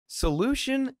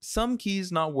Solution: some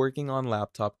keys not working on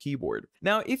laptop keyboard.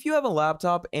 Now, if you have a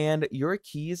laptop and your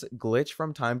keys glitch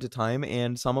from time to time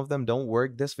and some of them don't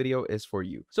work, this video is for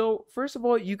you. So first of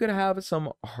all, you could have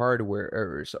some hardware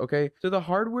errors, okay? So the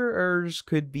hardware errors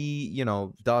could be,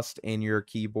 dust in your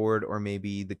keyboard, or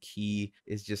maybe the key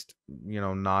is just,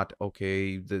 not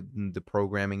okay. The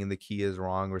programming in the key is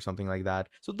wrong or something like that.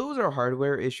 So those are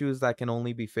hardware issues that can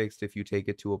only be fixed if you take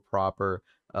it to a proper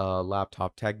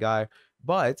laptop tech guy.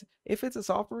 But if it's a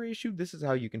software issue, this is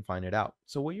how you can find it out.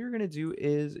 So what you're going to do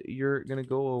is you're going to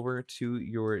go over to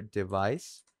your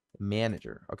device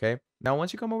manager. Okay. Now,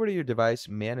 once you come over to your device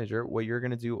manager, what you're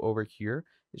going to do over here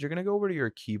is you're going to go over to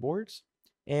your keyboards,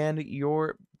 and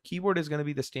your keyboard is going to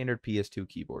be the standard PS2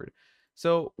 keyboard.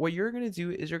 So what you're going to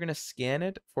do is you're going to scan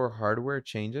it for hardware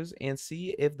changes and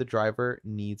see if the driver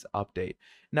needs update.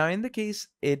 Now, in the case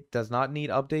it does not need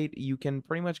update, you can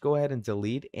pretty much go ahead and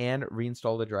delete and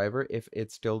reinstall the driver if it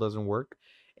still doesn't work.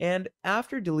 And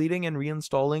after deleting and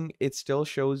reinstalling, it still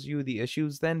shows you the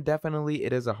issues, then definitely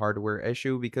it is a hardware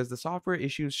issue, because the software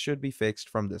issues should be fixed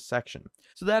from this section.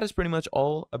 So that is pretty much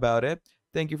all about it.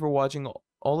 Thank you for watching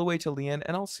all the way till the end,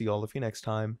 and I'll see all of you next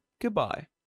time. Goodbye.